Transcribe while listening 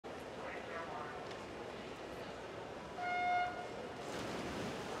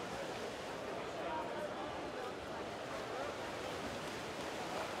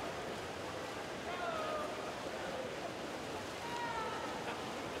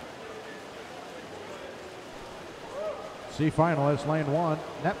C finalists, lane 1,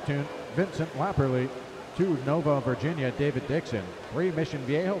 Neptune, Vincent Lapperly. 2, Nova, Virginia, David Dixon. 3, Mission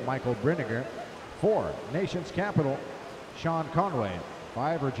Viejo, Michael Briniger. 4, Nations Capital, Sean Conway.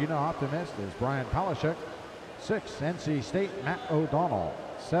 5, Regina Optimist is Brian Palashuk. 6, NC State, Matt O'Donnell.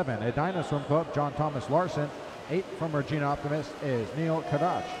 7, Edina Swim Club, John Thomas Larson. 8 from Regina Optimist is Neil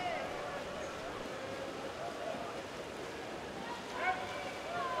Kadach.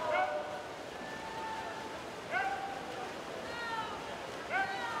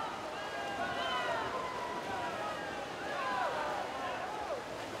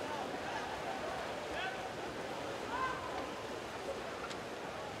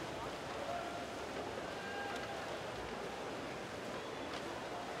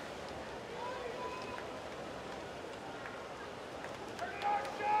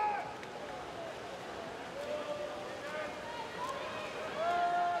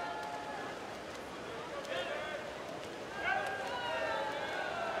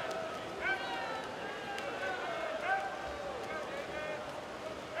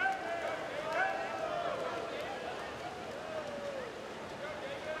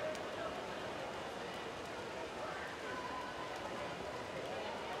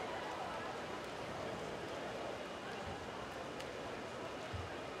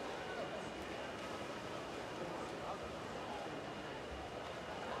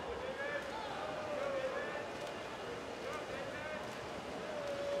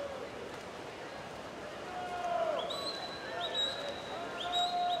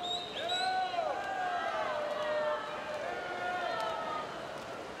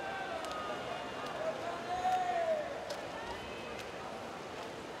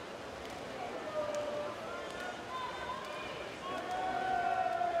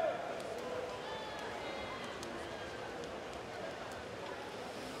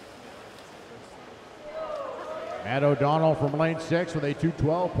 Matt O'Donnell from lane 6 with a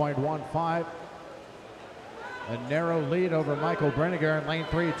 212.15. A narrow lead over Michael Breniger in lane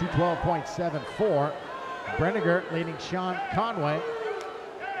 3 at 212.74. Breniger leading Sean Conway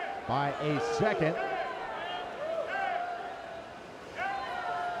by a second.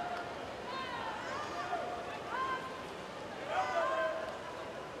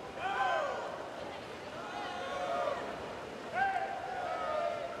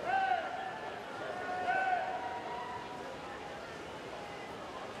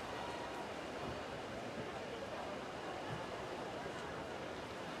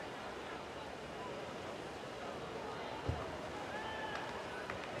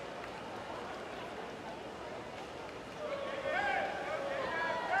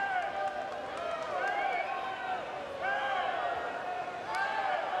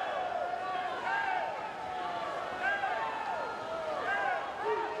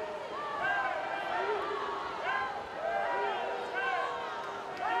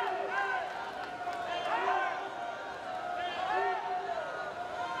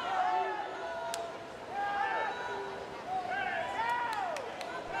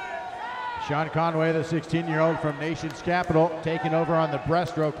 Sean Conway, the 16-year-old from Nations Capital, taking over on the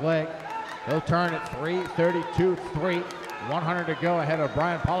breaststroke leg. He'll turn at 3:32.3. 100 to go ahead of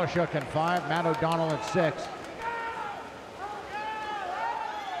Brian Polishuk in 5, Matt O'Donnell in 6.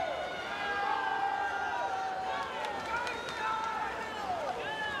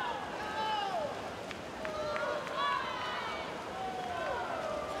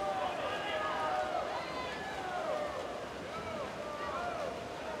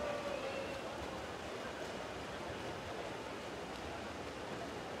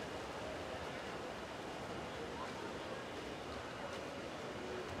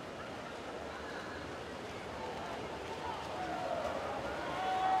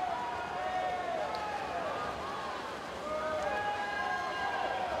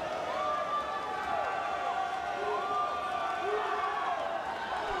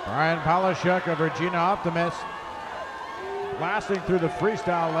 Brian Polishuk of Regina Optimist, blasting through the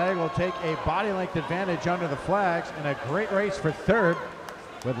freestyle leg, will take a body length advantage under the flags in a great race for third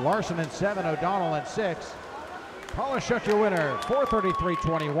with Larson in 7, O'Donnell in 6. Polishuk your winner,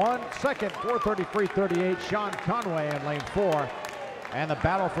 4:33.21. Second, 4:33.38, Sean Conway in lane 4. And the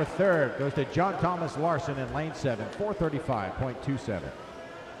battle for third goes to John Thomas Larson in lane 7, 4:35.27.